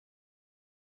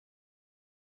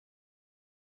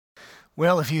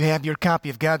Well, if you have your copy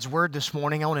of God's Word this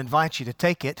morning, I want to invite you to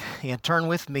take it and turn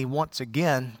with me once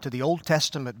again to the Old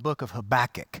Testament book of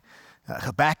Habakkuk,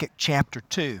 Habakkuk chapter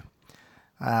 2.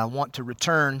 I want to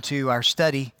return to our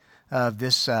study of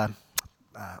this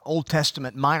Old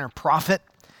Testament minor prophet,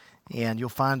 and you'll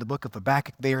find the book of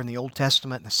Habakkuk there in the Old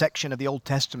Testament, the section of the Old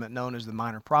Testament known as the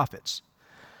Minor Prophets.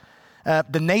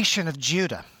 The nation of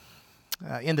Judah.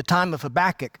 In the time of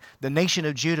Habakkuk, the nation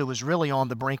of Judah was really on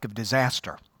the brink of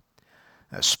disaster.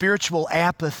 Spiritual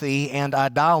apathy and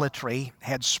idolatry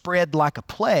had spread like a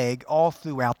plague all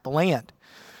throughout the land.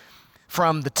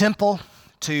 From the temple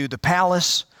to the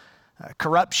palace,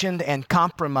 corruption and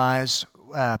compromise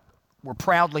were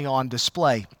proudly on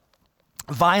display.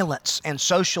 Violence and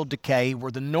social decay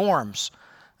were the norms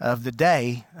of the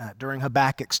day during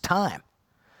Habakkuk's time.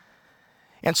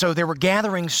 And so there were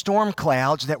gathering storm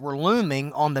clouds that were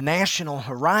looming on the national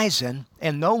horizon,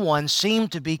 and no one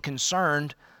seemed to be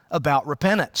concerned about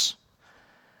repentance.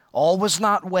 All was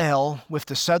not well with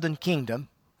the southern kingdom,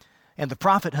 and the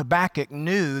prophet Habakkuk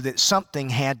knew that something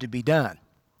had to be done.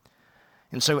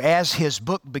 And so as his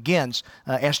book begins,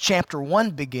 as chapter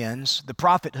 1 begins, the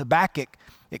prophet Habakkuk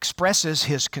expresses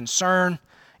his concern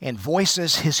and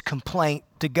voices his complaint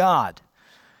to God.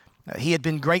 He had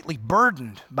been greatly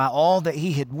burdened by all that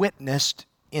he had witnessed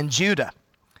in Judah.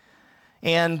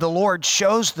 And the Lord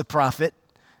shows the prophet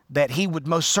that he would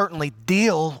most certainly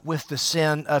deal with the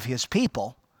sin of his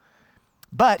people,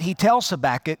 but he tells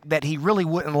Habakkuk that he really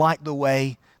wouldn't like the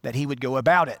way that he would go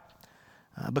about it,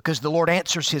 because the Lord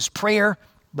answers his prayer,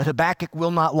 but Habakkuk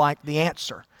will not like the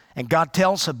answer. And God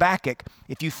tells Habakkuk,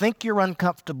 if you think you're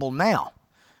uncomfortable now,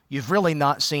 you've really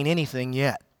not seen anything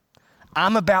yet.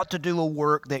 I'm about to do a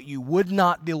work that you would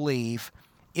not believe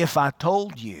if I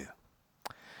told you.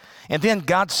 And then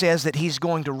God says that he's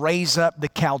going to raise up the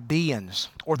Chaldeans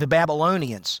or the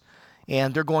Babylonians,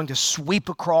 and they're going to sweep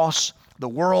across the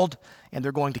world, and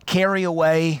they're going to carry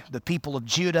away the people of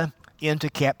Judah into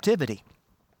captivity.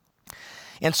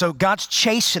 And so God's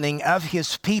chastening of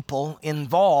his people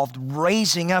involved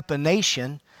raising up a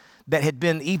nation that had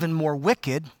been even more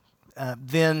wicked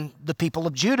than the people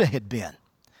of Judah had been.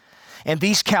 And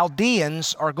these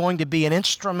Chaldeans are going to be an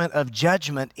instrument of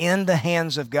judgment in the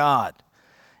hands of God.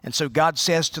 And so God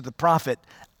says to the prophet,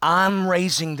 I'm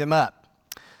raising them up.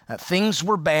 Things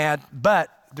were bad, but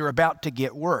they're about to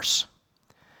get worse.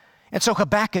 And so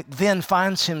Habakkuk then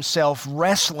finds himself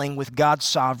wrestling with God's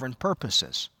sovereign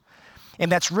purposes.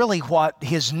 And that's really what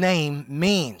his name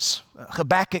means.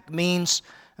 Habakkuk means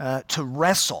to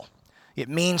wrestle. It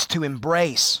means to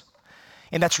embrace.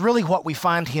 And that's really what we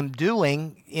find him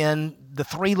doing in the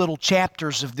 3 little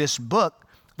chapters of this book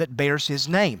that bears his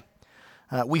name.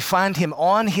 We find him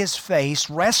on his face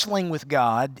wrestling with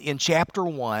God in chapter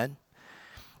 1.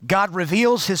 God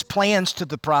reveals his plans to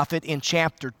the prophet in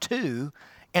chapter 2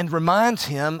 and reminds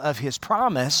him of his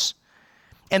promise.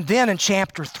 And then in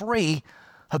chapter 3,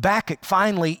 Habakkuk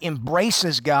finally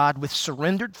embraces God with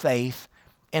surrendered faith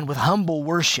and with humble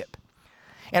worship.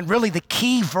 And really the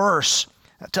key verse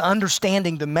to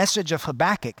understanding the message of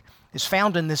Habakkuk is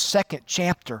found in this 2nd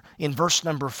chapter in verse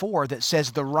number 4 that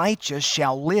says, the righteous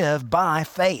shall live by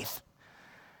faith.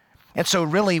 And so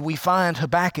really we find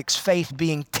Habakkuk's faith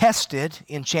being tested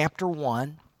in chapter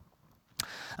 1.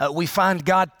 We find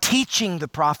God teaching the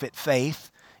prophet faith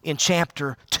in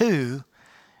chapter 2.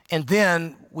 And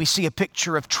then we see a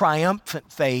picture of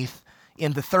triumphant faith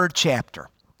in the 3rd chapter.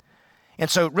 And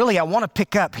so really I want to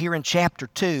pick up here in chapter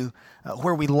 2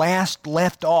 where we last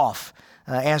left off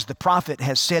as the prophet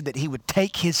has said that he would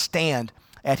take his stand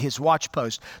at his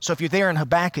watchpost. So if you're there in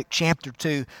Habakkuk chapter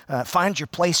 2, find your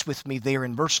place with me there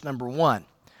in verse number 1.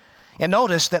 And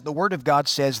notice that the word of God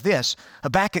says this.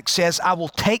 Habakkuk says, I will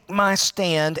take my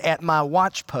stand at my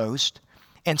watchpost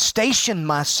and station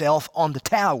myself on the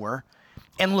tower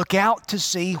and look out to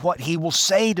see what he will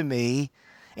say to me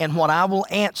and what I will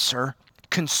answer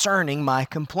concerning my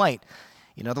complaint.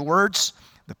 In other words,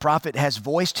 the prophet has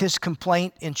voiced his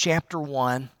complaint in chapter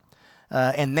 1,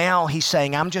 and now he's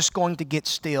saying, I'm just going to get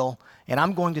still, and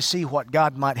I'm going to see what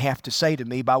God might have to say to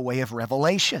me by way of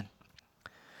revelation.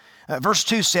 Verse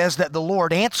 2 says that the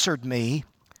Lord answered me,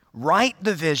 write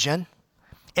the vision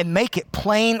and make it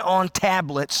plain on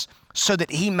tablets so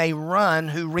that he may run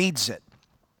who reads it.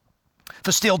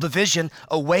 For still the vision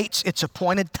awaits its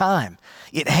appointed time.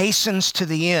 It hastens to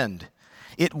the end.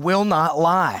 It will not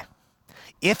lie.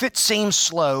 If it seems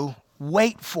slow,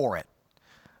 wait for it,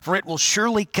 for it will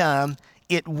surely come.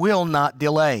 It will not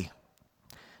delay.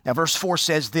 Now, verse 4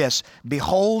 says this,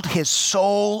 behold, his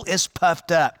soul is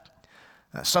puffed up.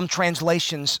 Some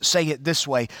translations say it this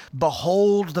way,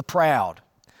 behold the proud.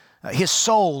 His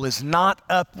soul is not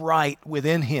upright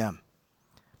within him.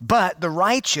 But the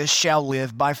righteous shall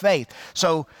live by faith.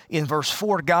 So in verse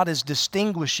 4, God is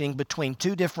distinguishing between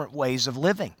two different ways of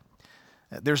living.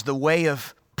 There's the way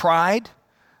of pride,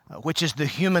 which is the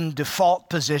human default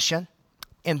position.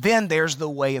 And then there's the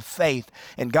way of faith.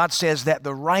 And God says that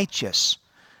the righteous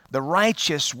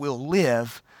will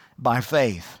live by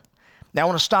faith. Now I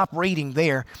want to stop reading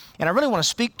there. And I really want to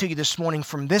speak to you this morning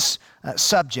from this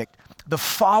subject, the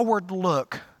forward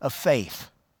look of faith.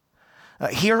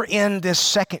 Here in this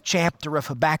second chapter of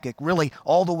Habakkuk, really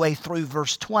all the way through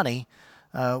verse 20,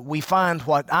 we find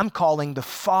what I'm calling the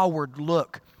forward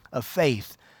look of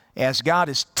faith, as God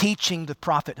is teaching the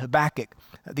prophet Habakkuk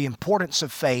the importance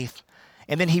of faith,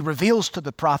 and then he reveals to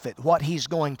the prophet what he's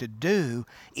going to do,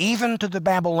 even to the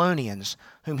Babylonians,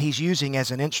 whom he's using as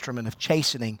an instrument of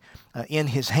chastening in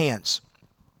his hands.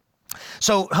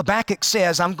 So Habakkuk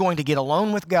says, I'm going to get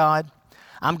alone with God.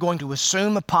 I'm going to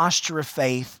assume a posture of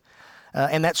faith.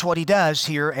 And that's what he does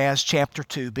here as chapter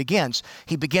 2 begins.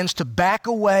 He begins to back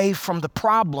away from the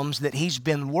problems that he's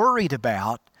been worried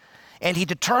about, and he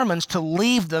determines to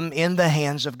leave them in the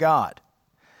hands of God.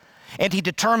 And he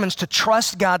determines to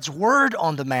trust God's word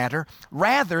on the matter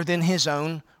rather than his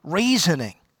own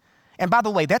reasoning. And by the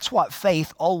way, that's what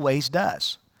faith always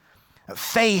does.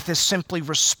 Faith is simply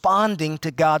responding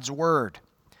to God's word.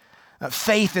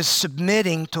 Faith is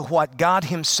submitting to what God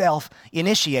himself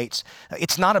initiates.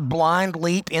 It's not a blind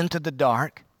leap into the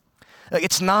dark.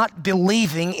 It's not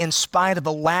believing in spite of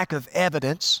a lack of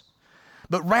evidence,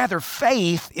 but rather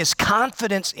faith is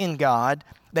confidence in God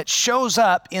that shows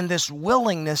up in this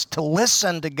willingness to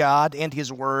listen to God and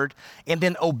his word and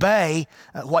then obey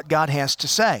what God has to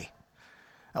say.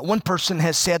 One person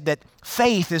has said that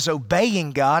faith is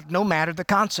obeying God no matter the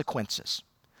consequences.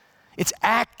 It's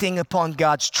acting upon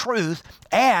God's truth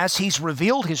as he's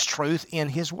revealed his truth in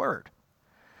his word.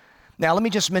 Now, let me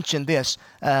just mention this.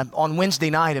 On Wednesday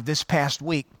night of this past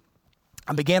week,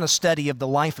 I began a study of the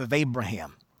life of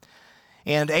Abraham.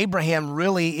 And Abraham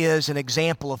really is an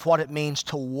example of what it means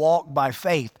to walk by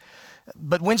faith.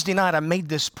 But Wednesday night, I made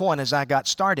this point as I got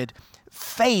started.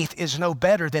 Faith is no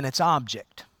better than its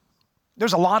object.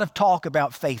 There's a lot of talk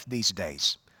about faith these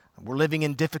days. We're living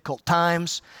in difficult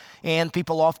times, and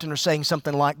people often are saying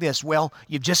something like this: well,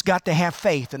 you've just got to have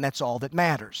faith, and that's all that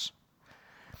matters.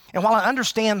 And while I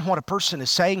understand what a person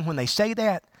is saying when they say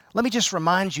that, let me just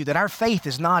remind you that our faith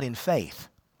is not in faith.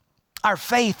 Our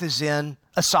faith is in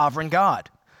a sovereign God.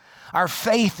 Our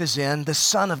faith is in the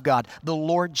Son of God, the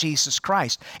Lord Jesus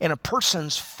Christ. And a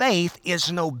person's faith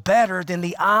is no better than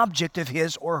the object of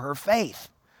his or her faith.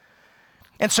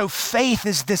 And so faith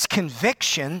is this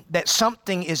conviction that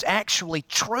something is actually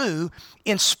true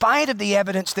in spite of the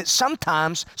evidence that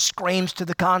sometimes screams to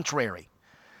the contrary.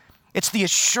 It's the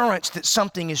assurance that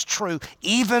something is true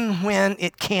even when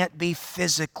it can't be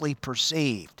physically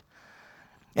perceived.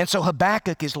 And so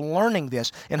Habakkuk is learning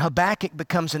this, and Habakkuk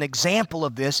becomes an example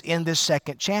of this in this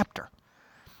second chapter.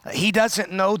 He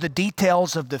doesn't know the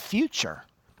details of the future,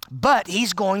 but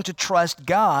he's going to trust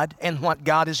God and what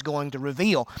God is going to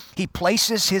reveal. He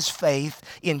places his faith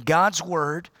in God's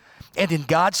word and in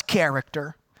God's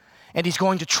character, and he's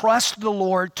going to trust the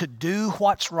Lord to do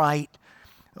what's right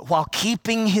while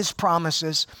keeping his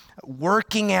promises,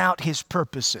 working out his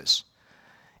purposes.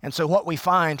 And so what we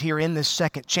find here in this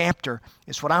second chapter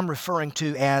is what I'm referring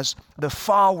to as the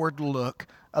forward look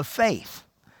of faith.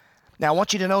 Now I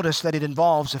want you to notice that it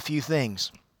involves a few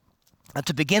things.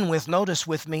 To begin with, notice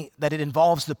with me that it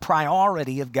involves the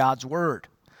priority of God's word.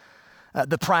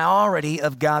 The priority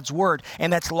of God's word.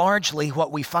 And that's largely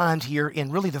what we find here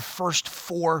in really the first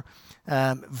four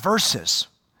verses.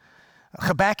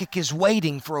 Habakkuk is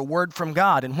waiting for a word from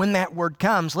God. And when that word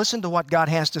comes, listen to what God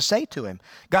has to say to him.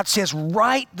 God says,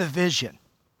 write the vision.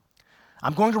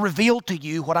 I'm going to reveal to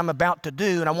you what I'm about to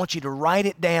do, and I want you to write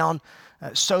it down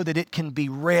so that it can be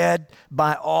read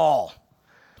by all.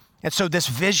 And so this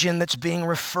vision that's being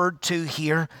referred to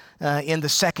here in the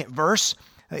second verse,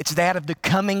 it's that of the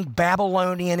coming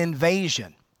Babylonian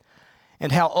invasion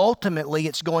and how ultimately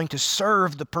it's going to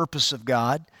serve the purpose of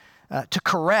God to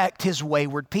correct his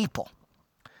wayward people.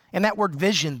 And that word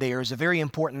vision there is a very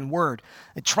important word.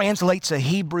 It translates a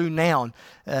Hebrew noun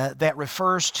that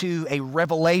refers to a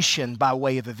revelation by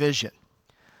way of a vision.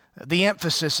 The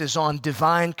emphasis is on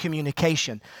divine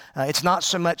communication. It's not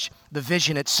so much the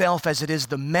vision itself as it is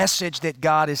the message that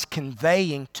God is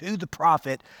conveying to the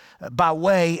prophet by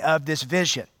way of this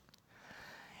vision.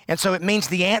 And so it means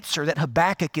the answer that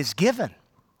Habakkuk is given.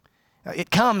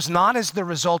 It comes not as the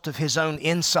result of his own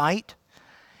insight.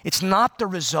 It's not the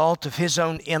result of his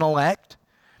own intellect.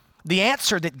 The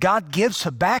answer that God gives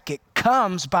Habakkuk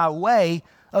comes by way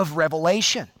of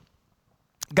revelation.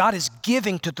 God is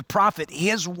giving to the prophet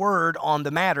his word on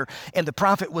the matter, and the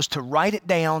prophet was to write it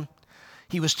down.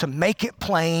 He was to make it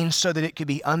plain so that it could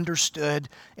be understood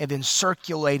and then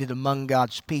circulated among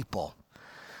God's people.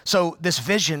 So this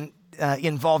vision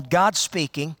involved God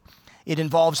speaking. It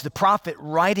involves the prophet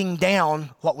writing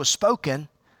down what was spoken,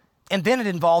 and then it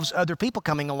involves other people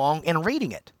coming along and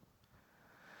reading it.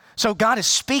 So God is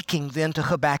speaking then to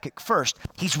Habakkuk first.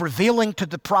 He's revealing to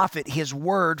the prophet his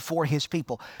word for his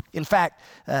people. In fact,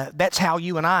 that's how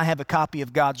you and I have a copy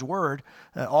of God's word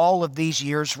all of these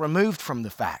years removed from the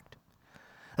fact.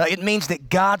 It means that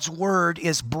God's word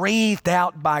is breathed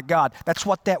out by God. That's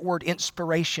what that word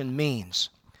inspiration means.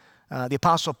 The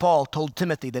Apostle Paul told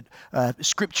Timothy that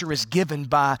Scripture is given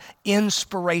by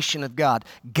inspiration of God.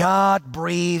 God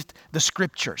breathed the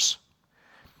Scriptures.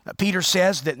 Peter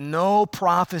says that no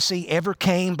prophecy ever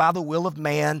came by the will of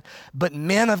man, but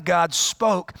men of God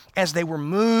spoke as they were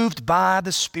moved by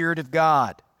the Spirit of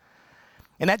God.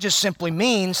 And that just simply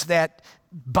means that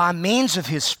by means of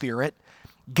His Spirit,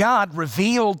 God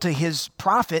revealed to His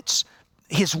prophets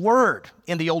His Word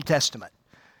in the Old Testament.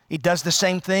 He does the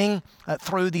same thing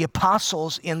through the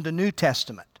apostles in the New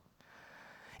Testament.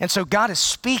 And so God is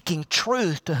speaking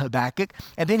truth to Habakkuk,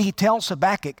 and then he tells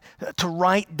Habakkuk to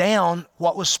write down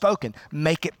what was spoken,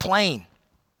 make it plain.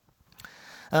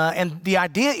 And the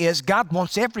idea is God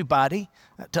wants everybody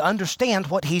to understand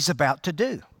what he's about to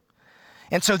do.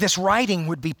 And so this writing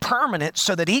would be permanent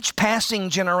so that each passing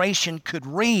generation could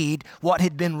read what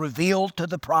had been revealed to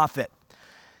the prophet.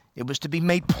 It was to be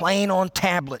made plain on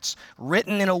tablets,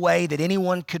 written in a way that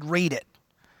anyone could read it.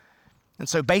 And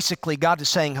so basically God is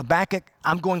saying, Habakkuk,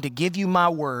 I'm going to give you my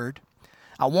word.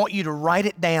 I want you to write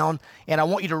it down, and I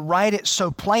want you to write it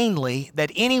so plainly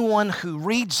that anyone who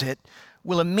reads it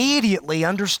will immediately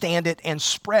understand it and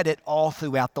spread it all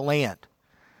throughout the land.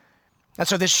 And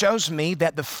so this shows me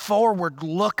that the forward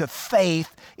look of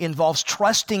faith involves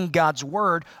trusting God's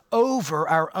word over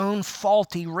our own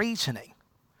faulty reasoning.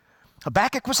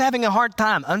 Habakkuk was having a hard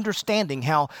time understanding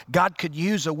how God could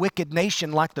use a wicked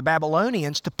nation like the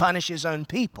Babylonians to punish his own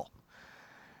people.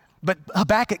 But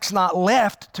Habakkuk's not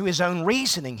left to his own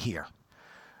reasoning here.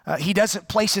 He doesn't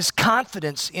place his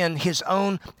confidence in his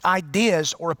own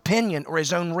ideas or opinion or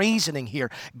his own reasoning here.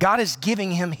 God is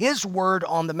giving him his word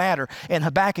on the matter, and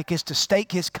Habakkuk is to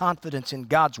stake his confidence in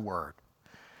God's word.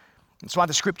 That's why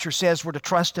the scripture says we're to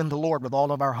trust in the Lord with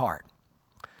all of our heart.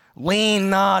 Lean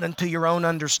not unto your own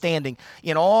understanding.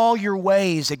 In all your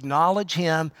ways acknowledge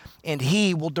him, and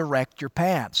he will direct your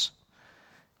paths.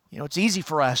 You know, it's easy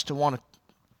for us to want to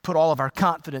put all of our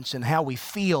confidence in how we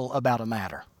feel about a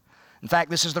matter. In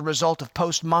fact, this is the result of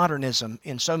postmodernism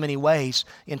in so many ways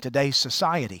in today's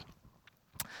society.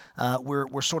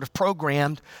 We're sort of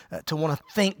programmed to want to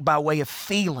think by way of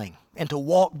feeling and to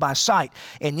walk by sight.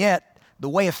 And yet, the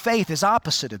way of faith is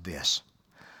opposite of this.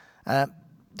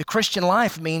 The Christian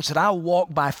life means that I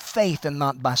walk by faith and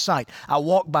not by sight. I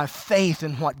walk by faith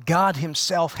in what God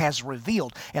himself has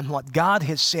revealed and what God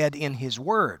has said in his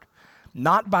word,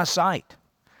 not by sight,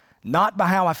 not by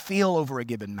how I feel over a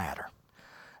given matter,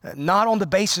 not on the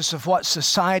basis of what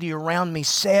society around me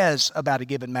says about a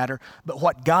given matter, but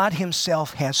what God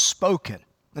himself has spoken.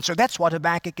 And so that's what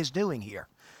Habakkuk is doing here.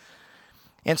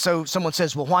 And so someone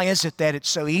says, well, why is it that it's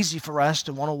so easy for us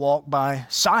to want to walk by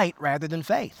sight rather than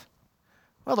faith?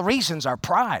 Well, the reason's our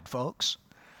pride, folks.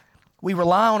 We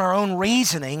rely on our own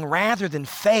reasoning rather than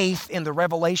faith in the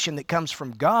revelation that comes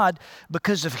from God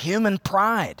because of human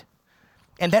pride.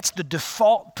 And that's the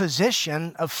default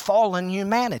position of fallen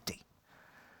humanity.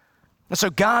 And so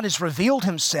God has revealed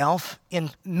himself in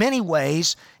many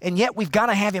ways, and yet we've got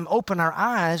to have him open our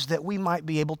eyes that we might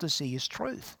be able to see his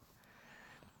truth.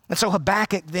 And so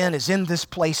Habakkuk then is in this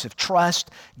place of trust.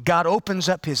 God opens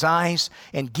up his eyes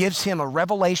and gives him a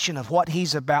revelation of what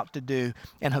he's about to do.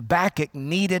 And Habakkuk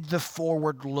needed the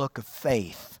forward look of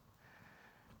faith.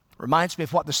 Reminds me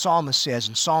of what the psalmist says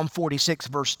in Psalm 46,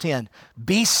 verse 10.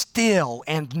 Be still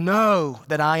and know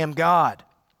that I am God.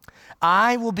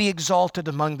 I will be exalted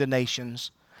among the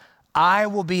nations. I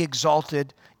will be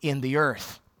exalted in the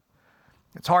earth.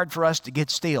 It's hard for us to get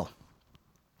still.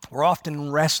 We're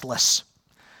often restless.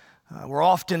 We're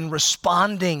often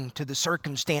responding to the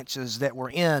circumstances that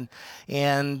we're in,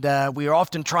 and we are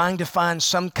often trying to find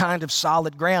some kind of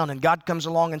solid ground, and God comes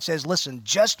along and says, listen,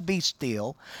 just be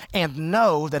still and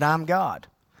know that I'm God.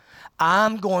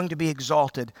 I'm going to be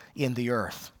exalted in the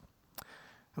earth.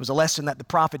 It was a lesson that the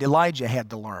prophet Elijah had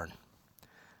to learn.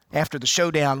 After the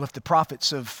showdown with the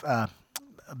prophets of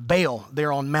Baal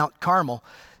there on Mount Carmel,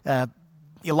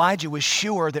 Elijah was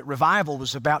sure that revival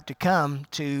was about to come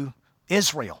to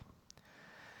Israel.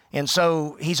 And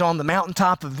so he's on the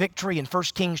mountaintop of victory in 1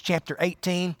 Kings chapter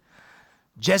 18.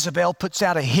 Jezebel puts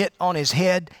out a hit on his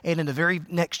head, and in the very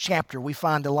next chapter we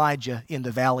find Elijah in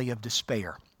the valley of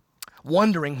despair,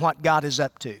 wondering what God is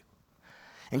up to.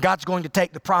 And God's going to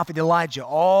take the prophet Elijah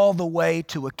all the way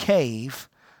to a cave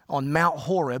on Mount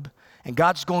Horeb, and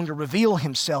God's going to reveal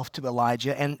himself to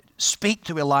Elijah and speak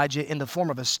to Elijah in the form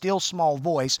of a still small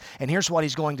voice. And here's what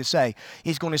he's going to say.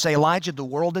 He's going to say, Elijah, the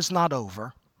world is not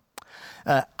over.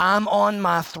 I'm on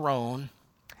my throne,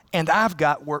 and I've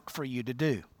got work for you to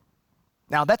do.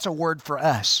 Now, that's a word for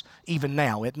us even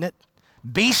now, isn't it?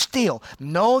 Be still.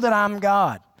 Know that I'm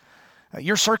God.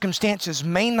 Your circumstances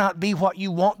may not be what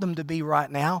you want them to be right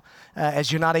now,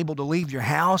 as you're not able to leave your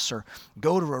house or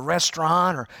go to a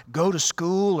restaurant or go to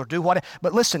school or do whatever.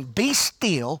 But listen, be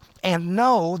still and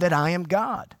know that I am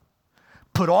God.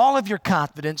 Put all of your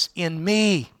confidence in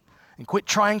me and quit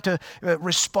trying to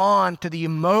respond to the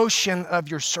emotion of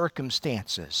your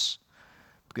circumstances,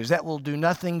 because that will do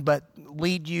nothing but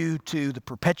lead you to the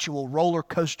perpetual roller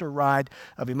coaster ride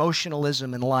of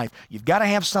emotionalism in life. You've got to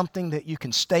have something that you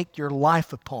can stake your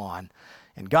life upon.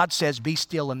 And God says, be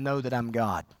still and know that I'm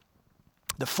God.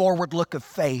 The forward look of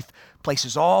faith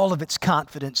places all of its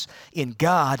confidence in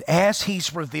God as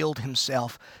He's revealed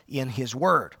Himself in His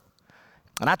Word.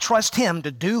 And I trust Him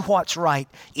to do what's right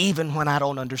even when I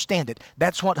don't understand it.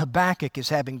 That's what Habakkuk is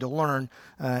having to learn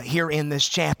here in this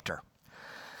chapter.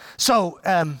 So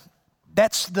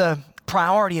that's the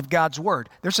priority of God's Word.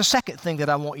 There's a second thing that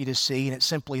I want you to see, and it's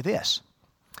simply this.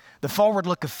 The forward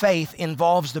look of faith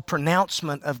involves the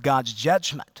pronouncement of God's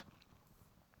judgment.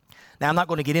 Now, I'm not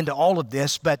going to get into all of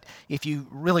this, but if you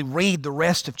really read the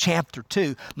rest of chapter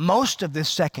 2, most of this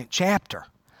second chapter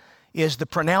is the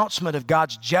pronouncement of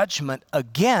God's judgment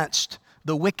against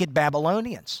the wicked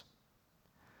Babylonians.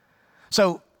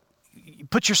 So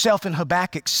put yourself in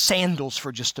Habakkuk's sandals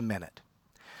for just a minute.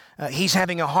 He's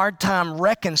having a hard time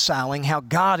reconciling how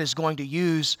God is going to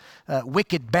use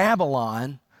wicked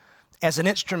Babylon as an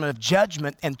instrument of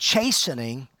judgment and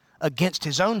chastening against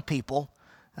his own people,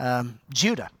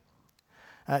 Judah.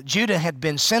 Judah had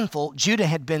been sinful. Judah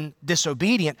had been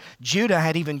disobedient. Judah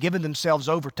had even given themselves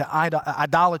over to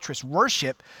idolatrous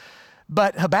worship.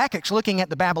 But Habakkuk's looking at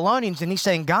the Babylonians and he's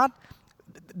saying, God,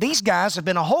 these guys have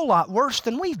been a whole lot worse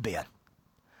than we've been.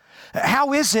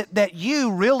 How is it that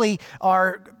you really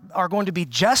are going to be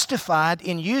justified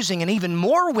in using an even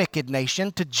more wicked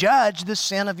nation to judge the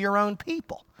sin of your own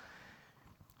people?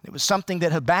 It was something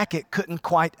that Habakkuk couldn't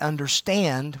quite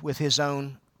understand with his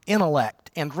own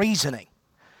intellect and reasoning.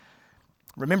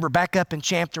 Remember back up in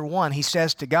chapter 1, he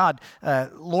says to God,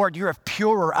 Lord, you have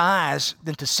purer eyes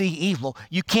than to see evil.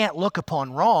 You can't look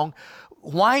upon wrong.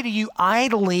 Why do you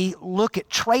idly look at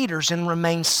traitors and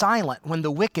remain silent when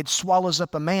the wicked swallows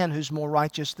up a man who's more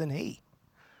righteous than he?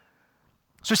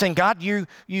 So he's saying, God,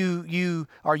 you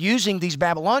are using these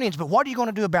Babylonians, but what are you going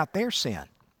to do about their sin?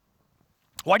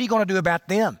 What are you going to do about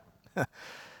them?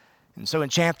 And so in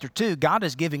chapter 2, God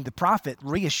is giving the prophet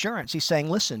reassurance. He's saying,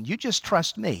 listen, you just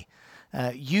trust me.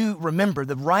 You remember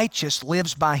the righteous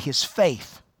lives by his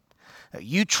faith.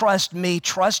 You trust me,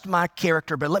 trust my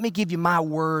character, but let me give you my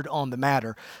word on the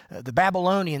matter. The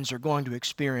Babylonians are going to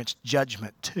experience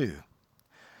judgment too.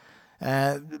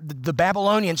 The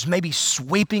Babylonians may be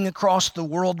sweeping across the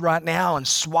world right now and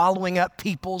swallowing up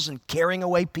peoples and carrying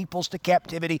away peoples to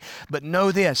captivity, but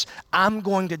know this, I'm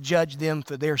going to judge them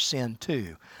for their sin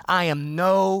too. I am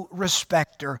no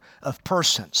respecter of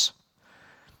persons.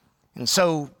 And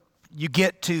so you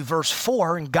get to verse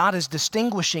 4, and God is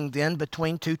distinguishing then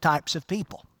between two types of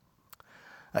people.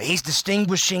 He's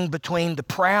distinguishing between the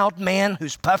proud man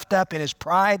who's puffed up in his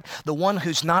pride, the one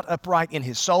who's not upright in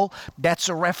his soul. That's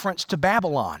a reference to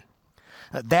Babylon.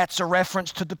 That's a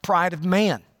reference to the pride of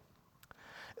man.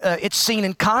 It's seen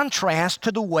in contrast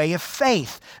to the way of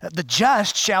faith. The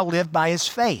just shall live by his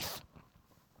faith.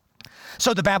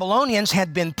 So the Babylonians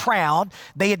had been proud.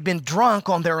 They had been drunk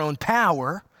on their own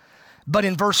power. But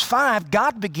in verse 5,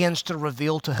 God begins to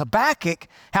reveal to Habakkuk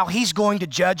how he's going to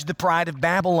judge the pride of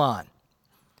Babylon.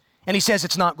 And he says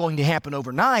it's not going to happen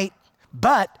overnight,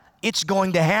 but it's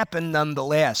going to happen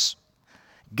nonetheless.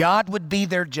 God would be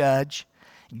their judge.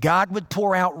 God would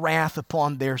pour out wrath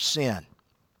upon their sin.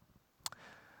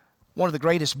 One of the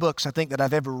greatest books I think that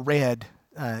I've ever read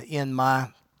in my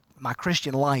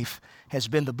Christian life has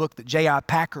been the book that J.I.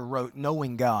 Packer wrote,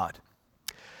 Knowing God.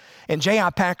 And J.I.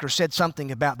 Packer said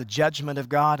something about the judgment of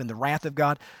God and the wrath of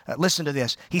God. Listen to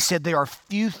this. He said, there are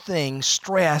few things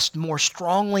stressed more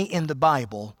strongly in the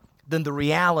Bible than the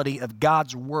reality of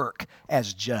God's work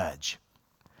as judge.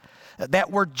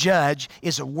 That word judge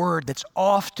is a word that's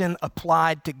often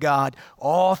applied to God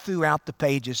all throughout the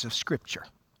pages of Scripture.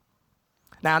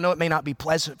 Now, I know it may not be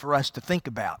pleasant for us to think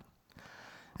about.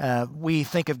 We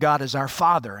think of God as our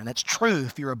Father, and that's true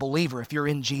if you're a believer, if you're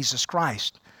in Jesus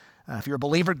Christ. If you're a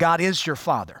believer, God is your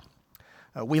Father.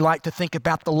 We like to think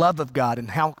about the love of God and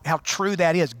how true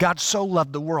that is. God so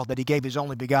loved the world that He gave His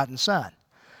only begotten Son.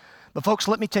 But folks,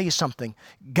 let me tell you something.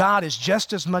 God is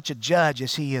just as much a judge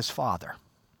as He is Father.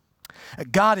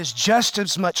 God is just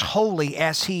as much holy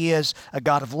as He is a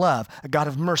God of love, a God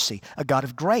of mercy, a God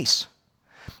of grace.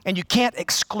 And you can't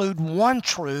exclude one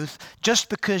truth just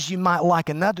because you might like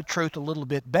another truth a little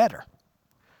bit better.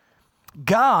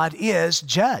 God is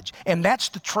judge, and that's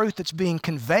the truth that's being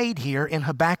conveyed here in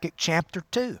Habakkuk chapter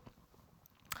 2.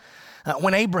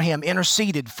 When Abraham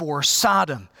interceded for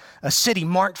Sodom, a city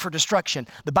marked for destruction,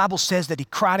 the Bible says that he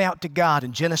cried out to God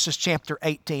in Genesis chapter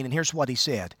 18, and here's what he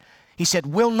said. He said,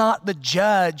 "Will not the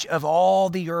judge of all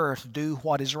the earth do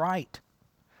what is right?"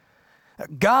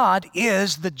 God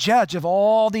is the judge of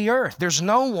all the earth. There's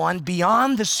no one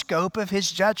beyond the scope of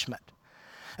His judgment.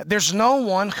 There's no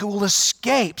one who will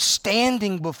escape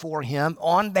standing before Him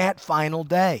on that final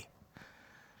day.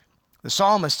 The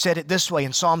psalmist said it this way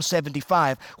in Psalm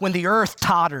 75, "When the earth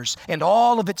totters and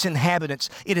all of its inhabitants,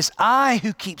 it is I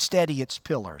who keep steady its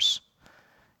pillars."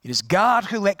 It is God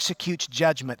who executes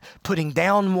judgment, putting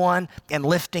down one and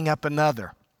lifting up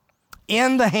another.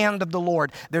 In the hand of the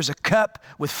Lord, there's a cup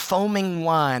with foaming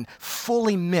wine,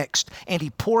 fully mixed, and He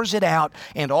pours it out,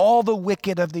 and all the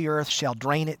wicked of the earth shall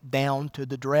drain it down to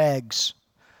the dregs.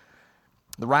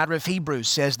 The writer of Hebrews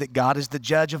says that God is the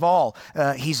judge of all.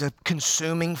 He's a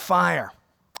consuming fire.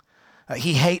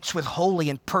 He hates with holy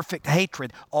and perfect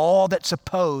hatred all that's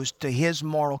opposed to His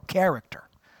moral character.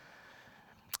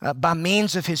 By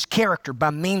means of His character, by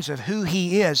means of who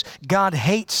He is, God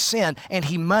hates sin, and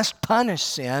He must punish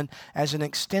sin as an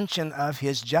extension of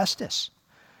His justice.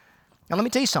 Now let me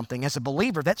tell you something. As a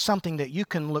believer, that's something that you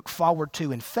can look forward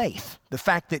to in faith. The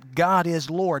fact that God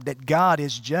is Lord, that God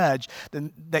is judge,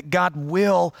 that God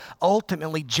will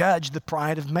ultimately judge the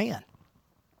pride of man.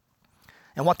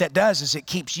 And what that does is it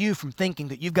keeps you from thinking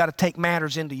that you've got to take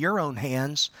matters into your own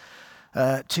hands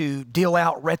to deal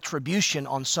out retribution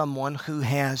on someone who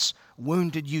has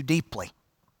wounded you deeply.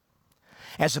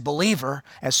 As a believer,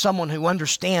 as someone who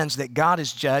understands that God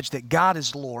is judge, that God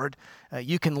is Lord,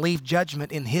 you can leave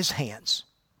judgment in His hands.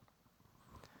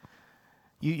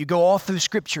 You go all through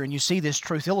Scripture and you see this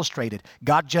truth illustrated.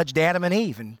 God judged Adam and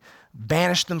Eve and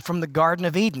banished them from the Garden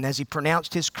of Eden as He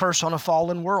pronounced His curse on a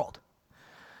fallen world.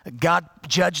 God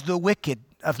judged the wicked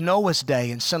of Noah's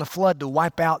day and sent a flood to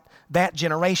wipe out that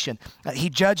generation. He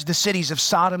judged the cities of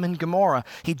Sodom and Gomorrah.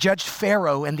 He judged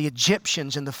Pharaoh and the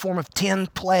Egyptians in the form of 10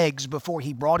 plagues before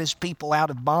he brought his people out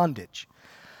of bondage.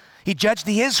 He judged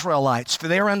the Israelites for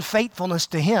their unfaithfulness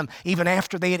to Him even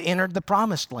after they had entered the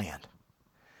promised land.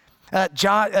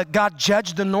 God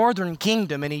judged the northern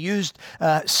kingdom, and He used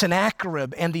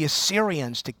Sennacherib and the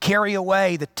Assyrians to carry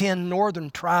away the 10 northern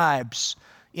tribes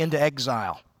into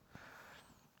exile.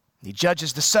 He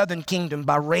judges the southern kingdom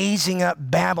by raising up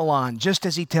Babylon, just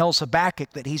as He tells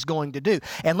Habakkuk that He's going to do.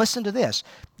 And listen to this.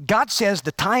 God says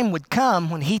the time would come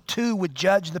when He too would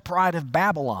judge the pride of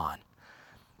Babylon,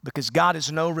 because God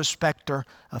is no respecter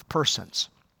of persons.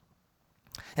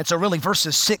 And so really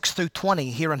verses 6 through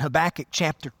 20 here in Habakkuk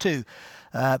chapter 2,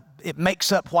 it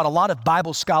makes up what a lot of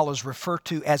Bible scholars refer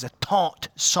to as a taunt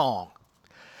song.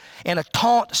 And a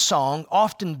taunt song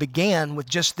often began with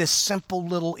just this simple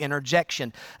little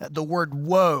interjection, the word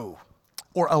woe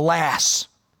or alas.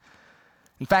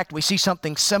 In fact, we see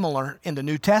something similar in the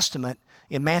New Testament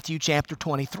in Matthew chapter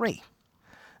 23.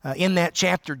 In that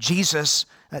chapter, Jesus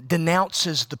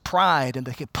denounces the pride and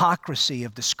the hypocrisy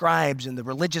of the scribes and the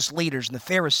religious leaders and the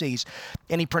Pharisees,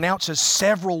 and He pronounces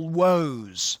several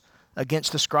woes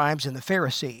against the scribes and the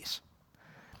Pharisees.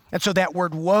 And so that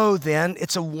word woe then,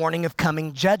 it's a warning of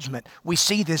coming judgment. We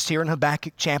see this here in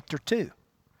Habakkuk chapter 2.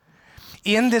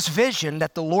 In this vision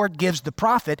that the Lord gives the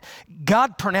prophet,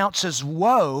 God pronounces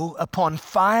woe upon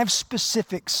 5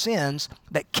 specific sins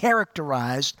that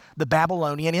characterized the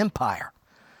Babylonian Empire.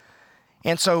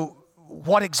 And so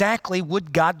what exactly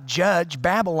would God judge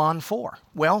Babylon for?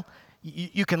 Well,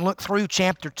 you can look through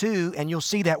chapter 2 and you'll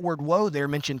see that word woe there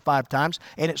mentioned 5 times,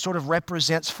 and it sort of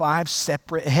represents 5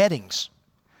 separate headings.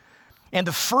 And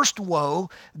the first woe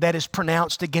that is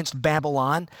pronounced against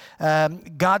Babylon,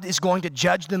 God is going to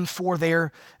judge them for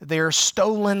their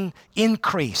stolen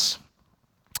increase.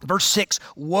 Verse 6,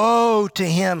 woe to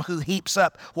him who heaps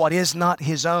up what is not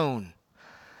his own.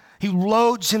 He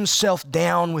loads himself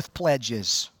down with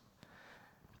pledges.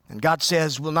 And God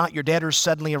says, will not your debtors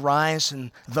suddenly arise,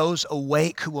 and those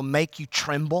awake who will make you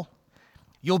tremble?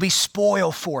 You'll be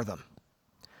spoil for them.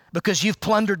 Because you've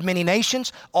plundered many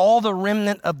nations, all the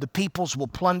remnant of the peoples will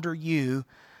plunder you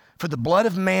for the blood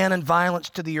of man and violence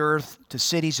to the earth, to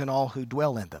cities and all who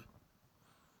dwell in them.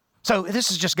 So this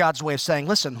is just God's way of saying,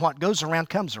 listen, what goes around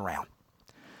comes around.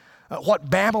 What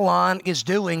Babylon is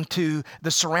doing to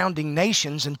the surrounding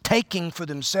nations and taking for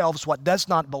themselves what does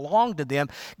not belong to them,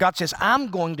 God says, I'm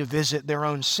going to visit their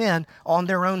own sin on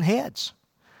their own heads.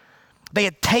 They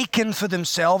had taken for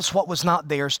themselves what was not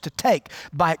theirs to take.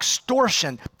 By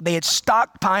extortion, they had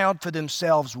stockpiled for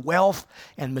themselves wealth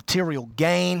and material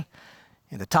gain,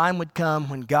 and the time would come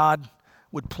when God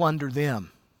would plunder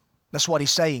them. That's what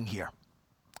he's saying here.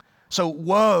 So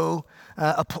woe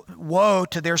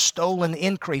to their stolen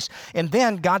increase. And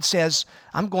then God says,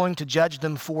 I'm going to judge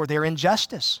them for their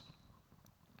injustice.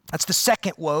 That's the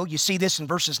second woe. You see this in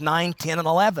verses 9, 10, and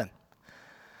 11.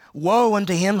 Woe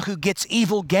unto him who gets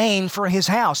evil gain for his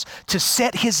house, to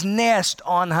set his nest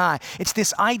on high. It's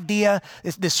this idea,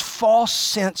 this false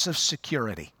sense of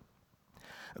security.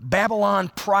 Babylon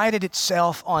prided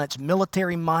itself on its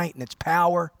military might and its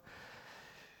power.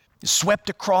 It swept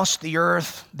across the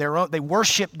earth. They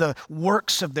worshiped the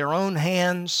works of their own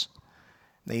hands.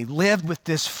 They lived with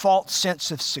this false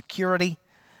sense of security.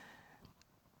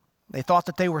 They thought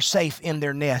that they were safe in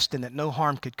their nest and that no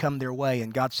harm could come their way.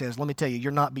 And God says, let me tell you,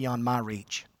 you're not beyond my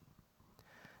reach.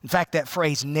 In fact, that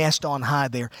phrase, nest on high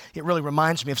there, it really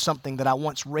reminds me of something that I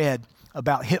once read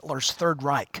about Hitler's Third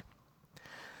Reich.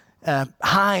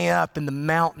 High up in the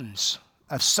mountains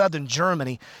of southern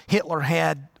Germany, Hitler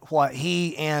had what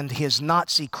he and his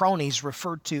Nazi cronies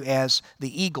referred to as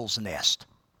the Eagle's Nest.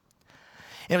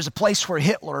 It was a place where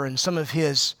Hitler and some of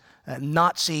his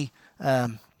Nazi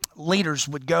leaders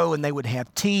would go, and they would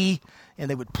have tea, and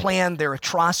they would plan their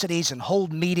atrocities and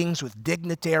hold meetings with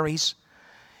dignitaries.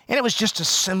 And it was just a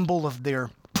symbol of their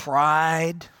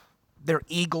pride, their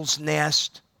eagle's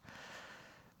nest.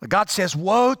 But God says,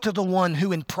 woe to the one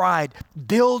who in pride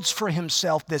builds for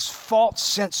himself this false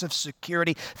sense of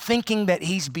security, thinking that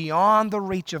he's beyond the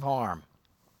reach of harm.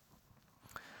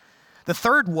 The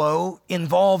third woe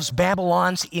involves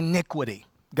Babylon's iniquity.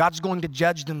 God's going to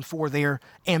judge them for their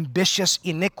ambitious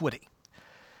iniquity.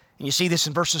 And you see this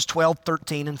in verses 12,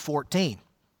 13, and 14.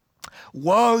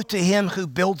 Woe to him who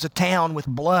builds a town with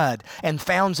blood and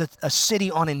founds a city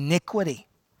on iniquity.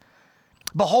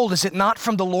 Behold, is it not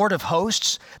from the Lord of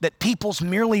hosts that peoples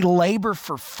merely labor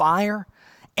for fire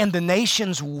and the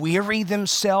nations weary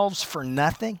themselves for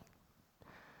nothing?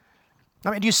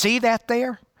 I mean, do you see that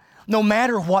there? No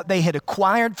matter what they had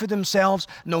acquired for themselves,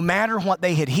 no matter what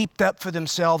they had heaped up for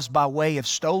themselves by way of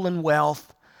stolen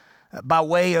wealth, by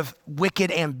way of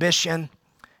wicked ambition,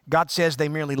 God says they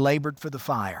merely labored for the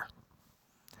fire.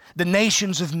 The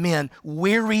nations of men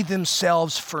weary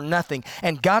themselves for nothing.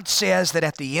 And God says that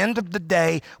at the end of the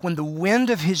day, when the wind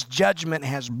of his judgment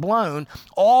has blown,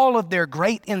 all of their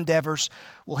great endeavors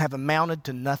will have amounted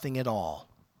to nothing at all.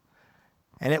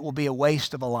 And it will be a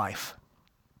waste of a life.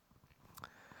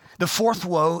 The fourth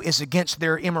woe is against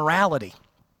their immorality.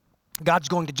 God's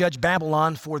going to judge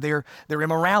Babylon for their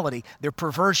immorality, their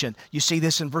perversion. You see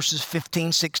this in verses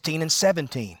 15, 16, and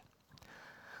 17.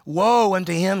 Woe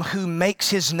unto him who makes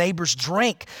his neighbors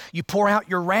drink. You pour out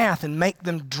your wrath and make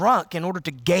them drunk in order to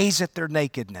gaze at their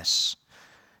nakedness.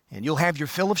 And you'll have your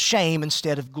fill of shame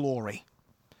instead of glory.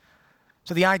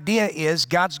 So the idea is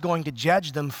God's going to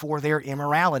judge them for their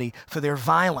immorality, for their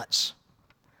violence.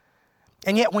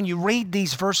 And yet when you read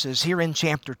these verses here in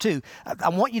chapter 2, I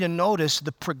want you to notice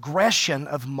the progression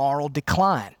of moral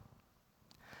decline.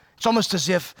 It's almost as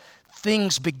if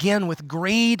things begin with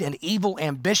greed and evil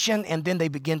ambition, and then they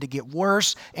begin to get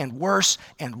worse and worse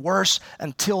and worse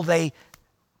until they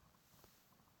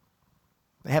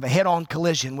have a head-on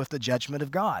collision with the judgment of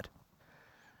God.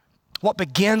 What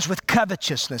begins with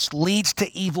covetousness leads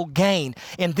to evil gain,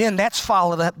 and then that's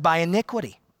followed up by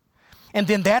iniquity. And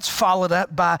then that's followed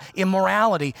up by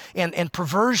immorality and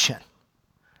perversion.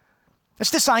 It's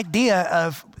this idea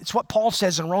of, it's what Paul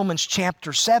says in Romans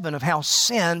chapter 7 of how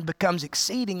sin becomes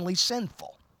exceedingly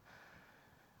sinful.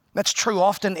 That's true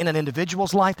often in an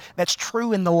individual's life. That's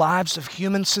true in the lives of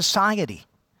human society.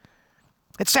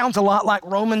 It sounds a lot like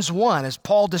Romans 1 as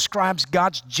Paul describes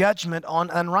God's judgment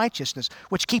on unrighteousness,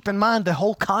 which, keep in mind the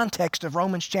whole context of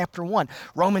Romans chapter 1.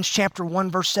 Romans chapter 1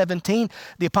 verse 17,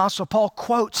 the Apostle Paul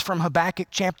quotes from Habakkuk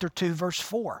chapter 2 verse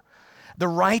 4. The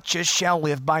righteous shall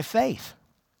live by faith.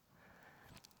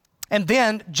 And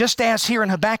then, just as here in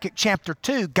Habakkuk chapter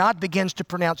 2, God begins to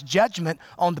pronounce judgment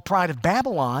on the pride of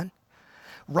Babylon,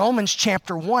 Romans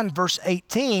chapter 1, verse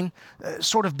 18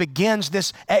 sort of begins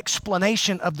this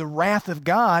explanation of the wrath of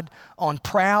God on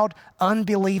proud,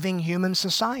 unbelieving human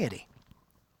society.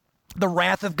 The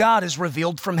wrath of God is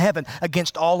revealed from heaven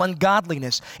against all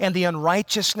ungodliness and the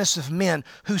unrighteousness of men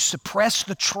who suppress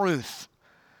the truth,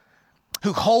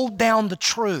 who hold down the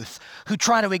truth, who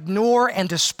try to ignore and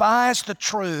despise the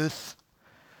truth,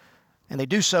 and they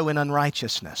do so in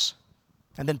unrighteousness.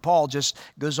 And then Paul just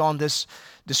goes on this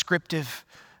descriptive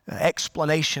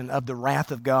explanation of the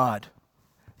wrath of God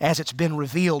as it's been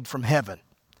revealed from heaven.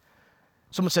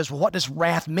 Someone says, well, what does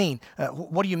wrath mean?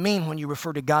 What do you mean when you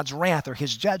refer to God's wrath or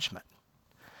His judgment?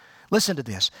 Listen to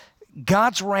this.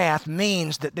 God's wrath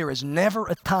means that there is never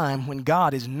a time when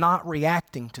God is not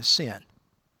reacting to sin.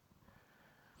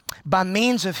 By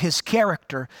means of His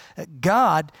character,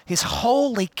 God, His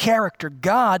holy character,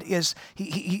 God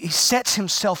He sets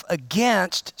Himself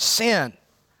against sin.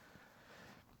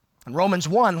 In Romans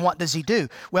 1, what does He do?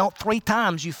 Well, 3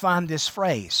 times you find this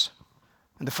phrase.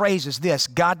 And the phrase is this: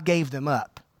 God gave them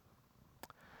up.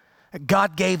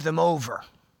 God gave them over.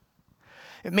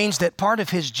 It means that part of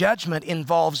His judgment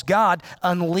involves God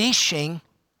unleashing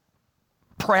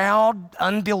proud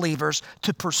unbelievers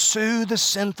to pursue the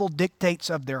sinful dictates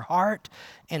of their heart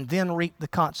and then reap the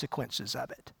consequences of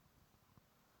it.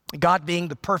 God, being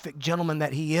the perfect gentleman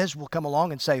that He is, will come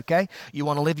along and say, okay, you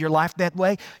want to live your life that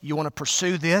way? You want to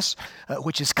pursue this,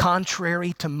 which is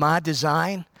contrary to my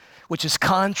design, which is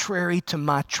contrary to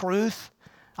my truth?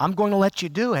 I'm going to let you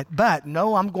do it, but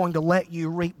no, I'm going to let you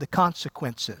reap the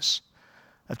consequences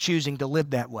of choosing to live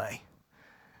that way.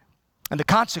 And the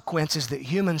consequence is that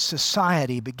human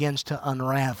society begins to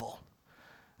unravel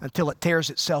until it tears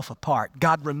itself apart.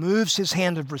 God removes His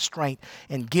hand of restraint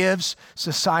and gives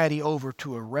society over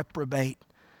to a reprobate,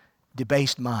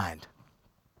 debased mind.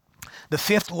 The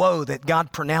 5th woe that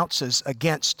God pronounces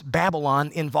against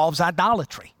Babylon involves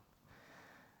idolatry.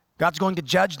 God's going to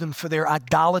judge them for their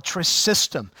idolatrous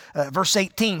system. Verse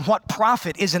 18, what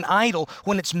profit is an idol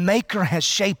when its maker has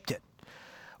shaped it?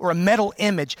 Or a metal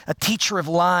image, a teacher of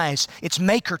lies. Its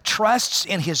maker trusts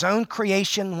in his own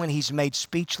creation when he's made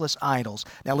speechless idols.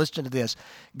 Now listen to this.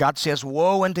 God says,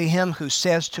 woe unto him who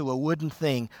says to a wooden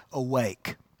thing,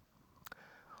 awake.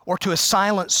 Or to a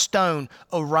silent stone,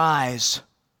 arise.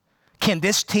 Can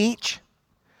this teach?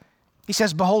 He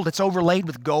says, behold, it's overlaid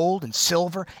with gold and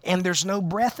silver, and there's no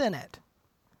breath in it.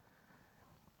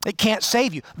 It can't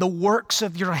save you. The works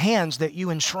of your hands that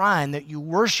you enshrine, that you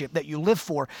worship, that you live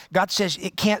for, God says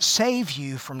it can't save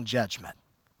you from judgment.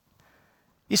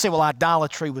 You say, well,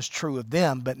 idolatry was true of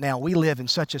them, but now we live in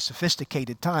such a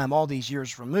sophisticated time, all these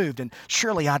years removed, and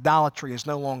surely idolatry is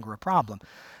no longer a problem.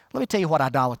 Let me tell you what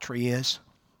idolatry is.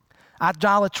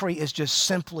 Idolatry is just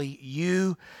simply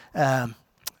you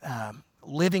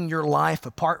living your life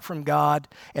apart from God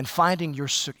and finding your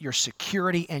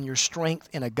security and your strength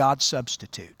in a God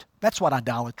substitute. That's what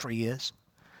idolatry is.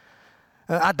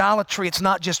 Idolatry, it's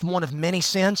not just one of many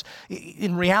sins.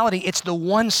 In reality, it's the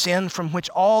one sin from which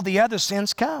all the other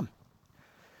sins come.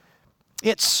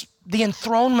 It's the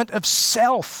enthronement of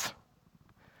self.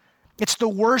 It's the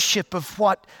worship of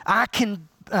what I can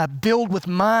build with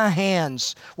my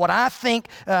hands, what I think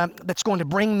that's going to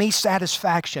bring me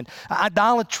satisfaction.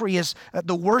 Idolatry is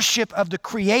the worship of the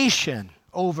creation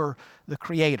over the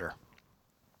Creator.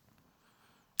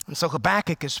 And so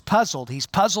Habakkuk is puzzled. He's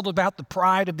puzzled about the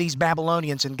pride of these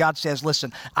Babylonians, and God says,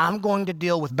 listen, I'm going to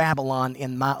deal with Babylon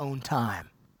in my own time.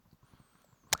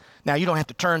 Now, you don't have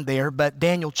to turn there, but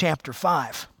Daniel chapter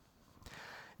 5.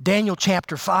 Daniel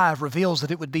chapter 5 reveals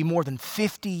that it would be more than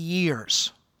 50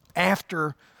 years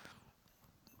after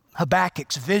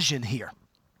Habakkuk's vision here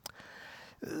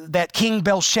that King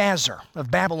Belshazzar of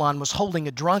Babylon was holding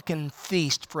a drunken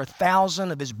feast for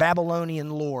 1,000 of his Babylonian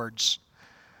lords.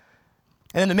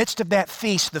 And in the midst of that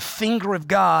feast, the finger of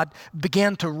God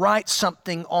began to write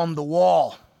something on the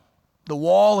wall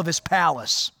of his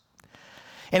palace.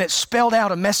 And it spelled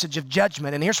out a message of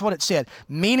judgment. And here's what it said: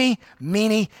 Mene,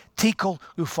 Mene, Tekel,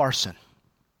 Upharsin.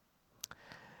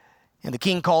 And the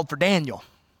king called for Daniel,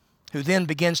 who then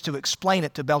begins to explain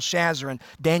it to Belshazzar in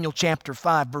Daniel chapter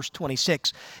 5, verse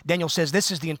 26. Daniel says,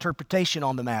 this is the interpretation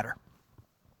on the matter.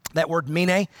 That word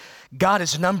Mene, God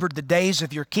has numbered the days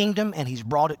of your kingdom and He's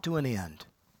brought it to an end.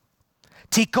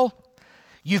 Tekel,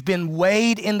 you've been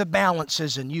weighed in the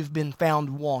balances and you've been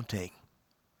found wanting.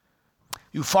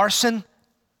 Upharsin,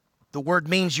 the word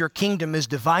means your kingdom is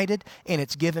divided and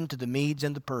it's given to the Medes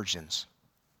and the Persians.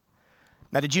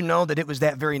 Now, did you know that it was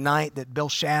that very night that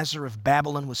Belshazzar of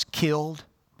Babylon was killed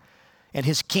and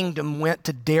his kingdom went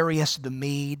to Darius the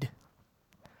Mede?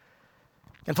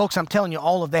 And folks, I'm telling you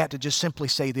all of that to just simply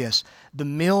say this. The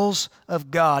mills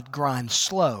of God grind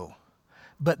slow,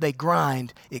 but they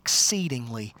grind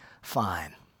exceedingly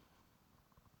fine.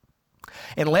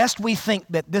 And lest we think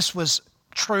that this was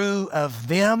true of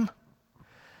them,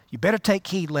 you better take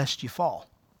heed lest you fall.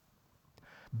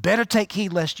 Better take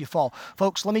heed lest you fall.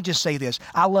 Folks, let me just say this.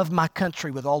 I love my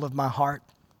country with all of my heart.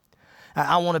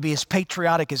 I want to be as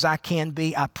patriotic as I can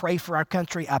be. I pray for our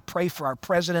country. I pray for our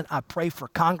president. I pray for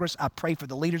Congress. I pray for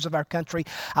the leaders of our country.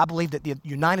 I believe that the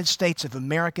United States of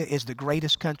America is the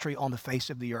greatest country on the face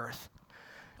of the earth.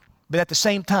 But at the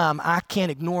same time, I can't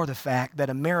ignore the fact that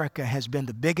America has been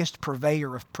the biggest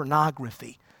purveyor of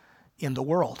pornography in the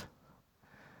world.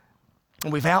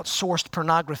 And we've outsourced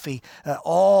pornography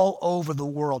all over the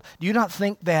world. Do you not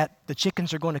think that the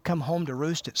chickens are going to come home to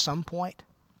roost at some point?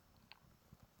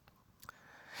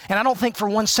 And I don't think for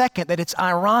one second that it's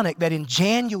ironic that in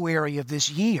January of this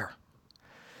year,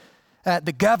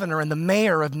 the governor and the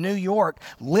mayor of New York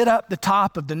lit up the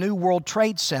top of the New World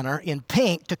Trade Center in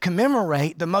pink to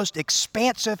commemorate the most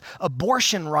expansive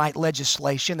abortion right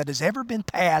legislation that has ever been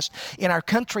passed in our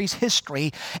country's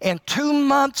history. And 2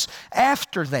 months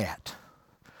after that,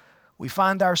 we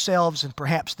find ourselves in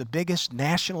perhaps the biggest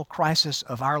national crisis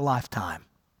of our lifetime.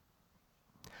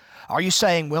 Are you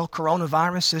saying, well,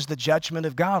 coronavirus is the judgment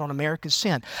of God on America's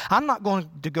sin? I'm not going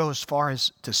to go as far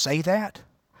as to say that.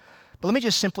 But let me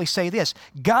just simply say this.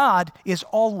 God is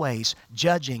always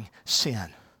judging sin.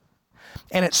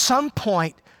 And at some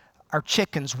point, our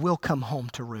chickens will come home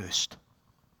to roost.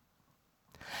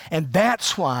 And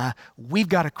that's why we've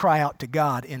got to cry out to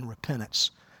God in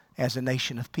repentance as a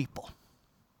nation of people.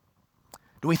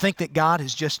 Do we think that God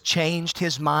has just changed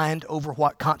his mind over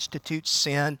what constitutes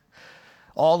sin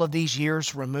all of these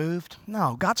years removed?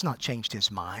 No, God's not changed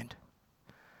his mind.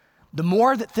 The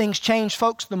more that things change,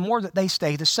 folks, the more that they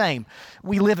stay the same.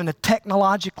 We live in a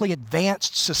technologically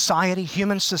advanced society.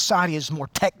 Human society is more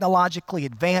technologically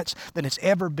advanced than it's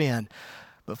ever been.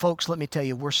 But folks, let me tell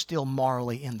you, we're still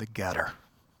morally in the gutter.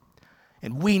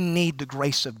 And we need the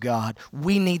grace of God.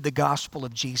 We need the gospel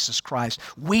of Jesus Christ.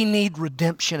 We need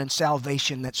redemption and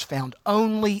salvation that's found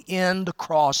only in the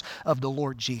cross of the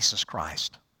Lord Jesus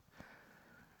Christ.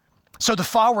 So the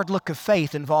forward look of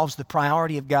faith involves the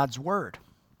priority of God's word.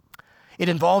 It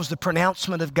involves the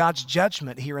pronouncement of God's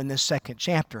judgment here in this second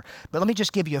chapter. But let me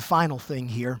just give you a final thing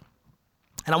here.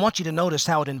 And I want you to notice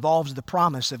how it involves the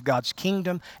promise of God's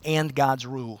kingdom and God's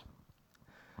rule.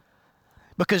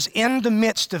 Because in the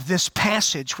midst of this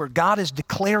passage where God is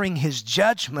declaring his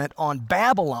judgment on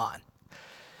Babylon,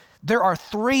 there are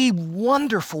 3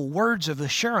 wonderful words of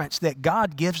assurance that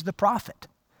God gives the prophet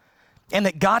and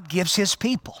that God gives his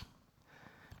people.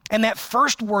 And that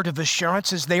first word of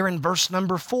assurance is there in verse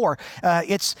number 4.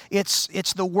 It's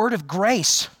the word of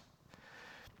grace.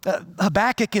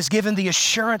 Habakkuk is given the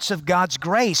assurance of God's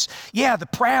grace. Yeah, the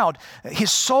proud,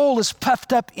 his soul is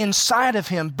puffed up inside of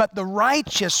him, but the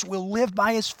righteous will live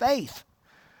by his faith.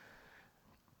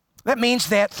 That means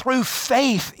that through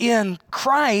faith in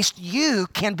Christ, you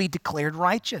can be declared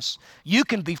righteous. You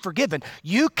can be forgiven.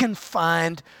 You can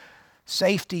find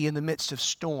safety in the midst of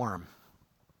storm.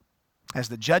 As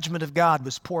the judgment of God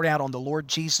was poured out on the Lord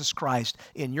Jesus Christ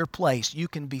in your place, you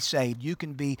can be saved, you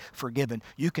can be forgiven,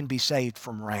 you can be saved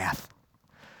from wrath.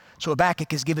 So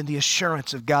Habakkuk is given the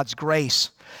assurance of God's grace.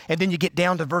 And then you get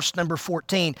down to verse number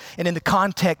 14. And in the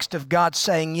context of God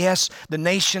saying, yes, the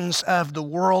nations of the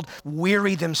world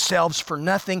weary themselves for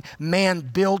nothing. Man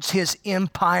builds his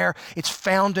empire. It's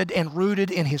founded and rooted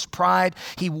in his pride.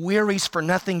 He wearies for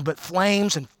nothing but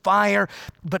flames and fire.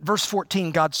 But verse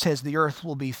 14, God says the earth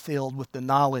will be filled with the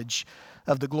knowledge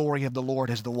of the glory of the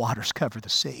Lord as the waters cover the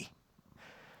sea.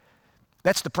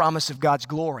 That's the promise of God's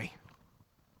glory.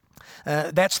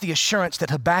 That's the assurance that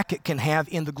Habakkuk can have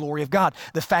in the glory of God.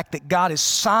 The fact that God is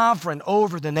sovereign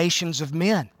over the nations of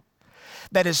men.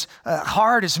 That as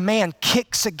hard as man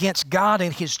kicks against God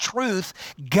and his truth,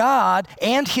 God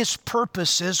and his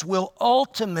purposes will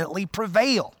ultimately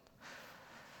prevail.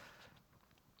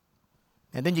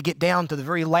 And then you get down to the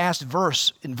very last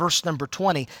verse in verse number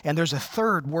 20, and there's a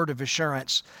third word of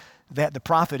assurance that the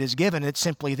prophet is given. It's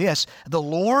simply this: the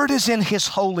Lord is in his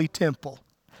holy temple.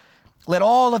 Let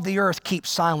all of the earth keep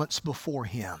silence before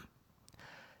him.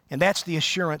 And that's the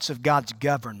assurance of God's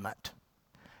government.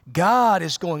 God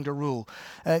is going to rule.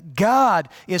 God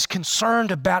is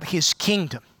concerned about his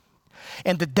kingdom.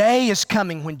 And the day is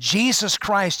coming when Jesus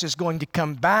Christ is going to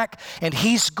come back and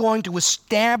he's going to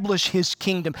establish his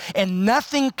kingdom. And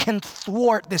nothing can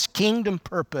thwart this kingdom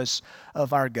purpose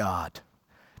of our God.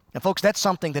 Now, folks, that's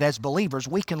something that as believers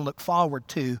we can look forward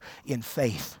to in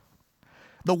faith.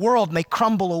 The world may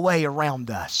crumble away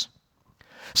around us.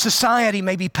 Society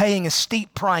may be paying a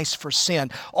steep price for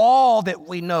sin. All that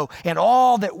we know and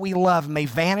all that we love may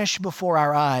vanish before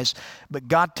our eyes. But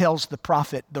God tells the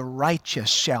prophet, the righteous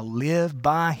shall live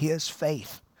by his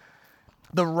faith.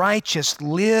 The righteous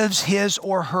lives his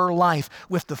or her life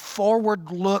with the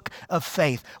forward look of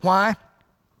faith. Why?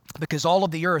 Because all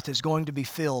of the earth is going to be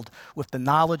filled with the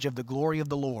knowledge of the glory of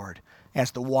the Lord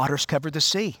as the waters cover the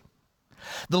sea.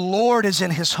 The Lord is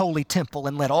in his holy temple,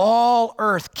 and let all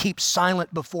earth keep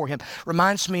silent before him.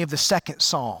 Reminds me of the second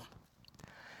psalm.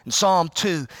 In Psalm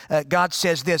 2, God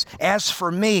says this, as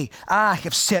for me, I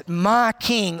have set my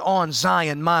king on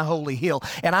Zion, my holy hill,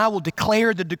 and I will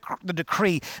declare the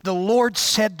decree. The Lord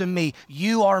said to me,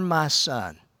 you are my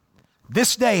son.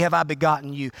 This day have I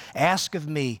begotten you. Ask of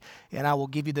me, and I will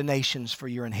give you the nations for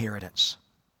your inheritance,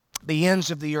 the ends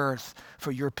of the earth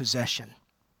for your possession.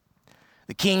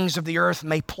 The kings of the earth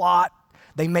may plot,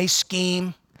 they may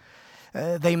scheme,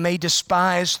 they may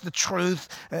despise the truth,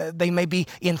 they may be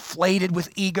inflated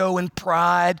with ego and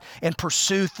pride and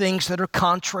pursue things that are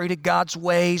contrary to God's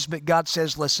ways, but God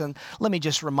says, listen, let me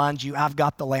just remind you, I've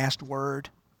got the last word.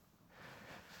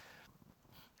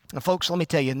 And folks, let me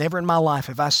tell you, never in my life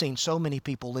have I seen so many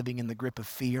people living in the grip of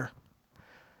fear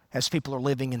as people are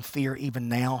living in fear even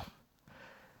now.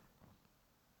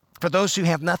 For those who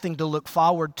have nothing to look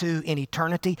forward to in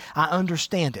eternity, I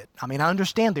understand it. I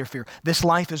understand their fear. This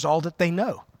life is all that they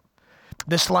know.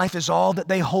 This life is all that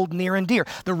they hold near and dear.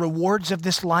 The rewards of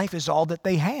this life is all that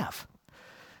they have.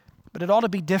 But it ought to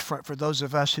be different for those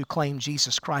of us who claim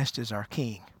Jesus Christ as our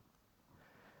King.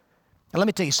 Now let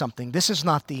me tell you something. This is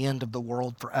not the end of the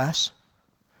world for us.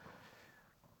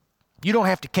 You don't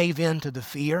have to cave in to the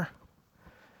fear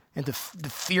and the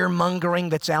fear-mongering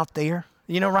that's out there.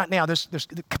 You know, right now, there's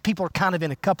people are kind of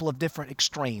in a couple of different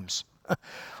extremes.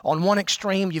 On one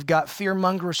extreme, you've got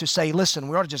fear-mongers who say, listen,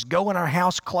 we ought to just go in our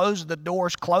house, close the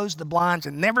doors, close the blinds,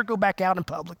 and never go back out in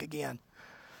public again.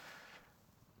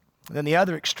 And then the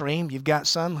other extreme, you've got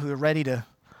some who are ready to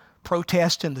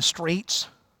protest in the streets.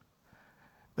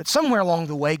 But somewhere along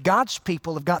the way, God's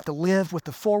people have got to live with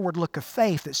the forward look of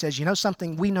faith that says, you know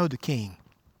something, we know the King.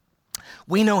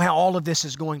 We know how all of this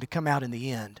is going to come out in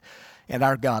the end. And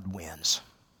our God wins.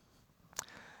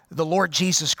 The Lord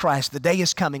Jesus Christ, the day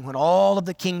is coming when all of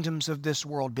the kingdoms of this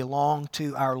world belong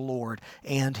to our Lord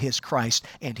and his Christ,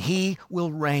 and he will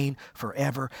reign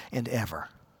forever and ever.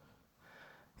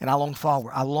 And I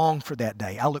long for that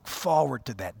day. I look forward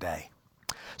to that day.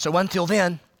 So until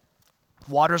then,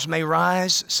 waters may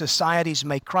rise, societies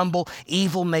may crumble,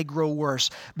 evil may grow worse,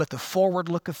 but the forward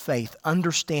look of faith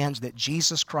understands that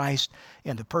Jesus Christ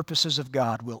and the purposes of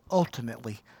God will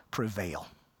ultimately prevail.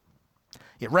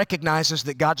 It recognizes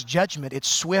that God's judgment, it's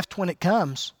swift when it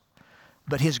comes,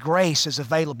 but his grace is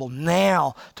available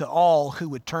now to all who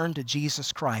would turn to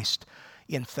Jesus Christ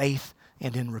in faith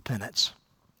and in repentance.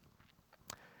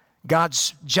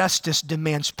 God's justice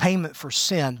demands payment for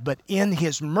sin, but in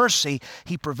his mercy,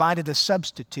 he provided a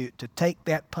substitute to take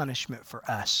that punishment for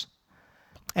us.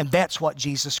 And that's what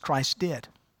Jesus Christ did.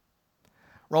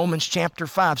 Romans chapter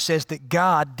 5 says that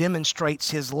God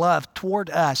demonstrates his love toward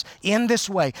us in this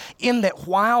way, in that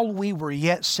while we were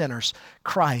yet sinners,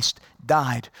 Christ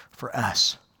died for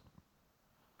us.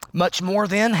 Much more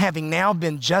then, having now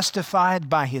been justified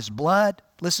by his blood,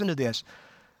 listen to this,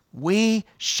 we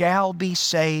shall be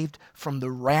saved from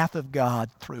the wrath of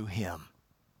God through him.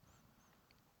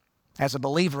 As a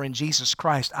believer in Jesus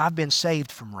Christ, I've been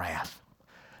saved from wrath.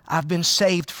 I've been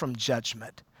saved from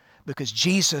judgment, because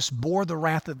Jesus bore the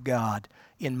wrath of God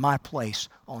in my place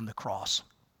on the cross.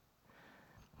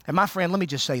 And my friend, let me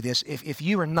just say this. If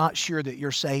you are not sure that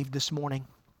you're saved this morning,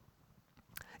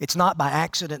 it's not by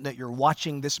accident that you're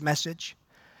watching this message.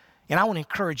 And I want to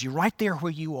encourage you right there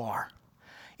where you are,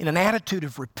 in an attitude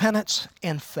of repentance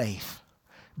and faith,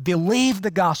 believe the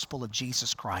gospel of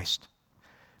Jesus Christ,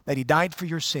 that he died for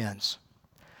your sins,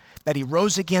 that he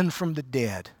rose again from the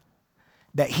dead,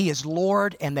 that he is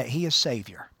Lord and that he is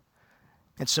Savior.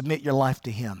 And submit your life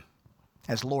to him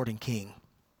as Lord and King.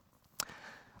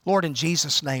 Lord, in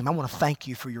Jesus' name, I want to thank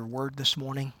you for your word this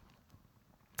morning.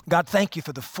 God, thank you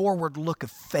for the forward look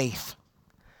of faith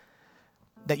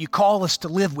that you call us to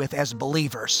live with as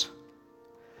believers.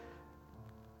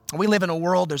 We live in a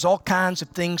world, there's all kinds of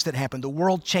things that happen. The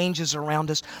world changes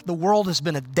around us. The world has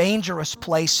been a dangerous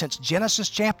place since Genesis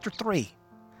chapter 3.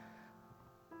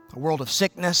 A world of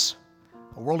sickness,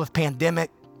 a world of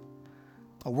pandemic,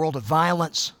 a world of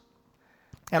violence,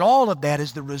 and all of that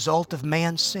is the result of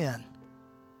man's sin.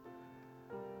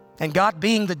 And God,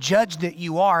 being the judge that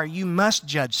you are, you must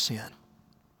judge sin.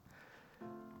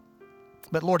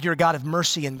 But Lord, you're a God of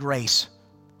mercy and grace.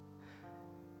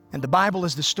 And the Bible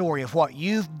is the story of what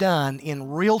you've done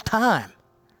in real time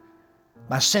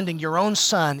by sending your own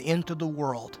Son into the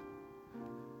world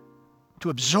to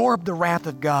absorb the wrath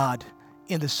of God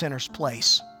in the sinner's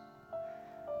place.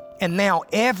 And now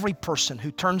every person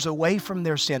who turns away from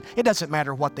their sin, it doesn't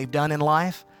matter what they've done in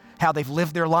life, how they've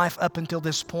lived their life up until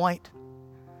this point,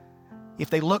 if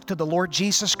they look to the Lord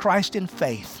Jesus Christ in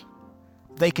faith,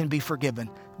 they can be forgiven.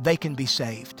 They can be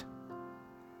saved.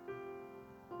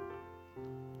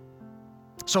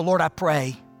 So Lord, I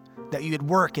pray that you would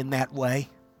work in that way.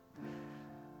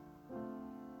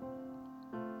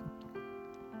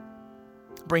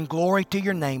 Bring glory to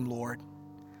your name, Lord.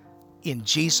 In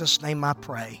Jesus' name I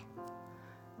pray.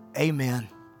 Amen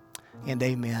and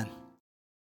amen.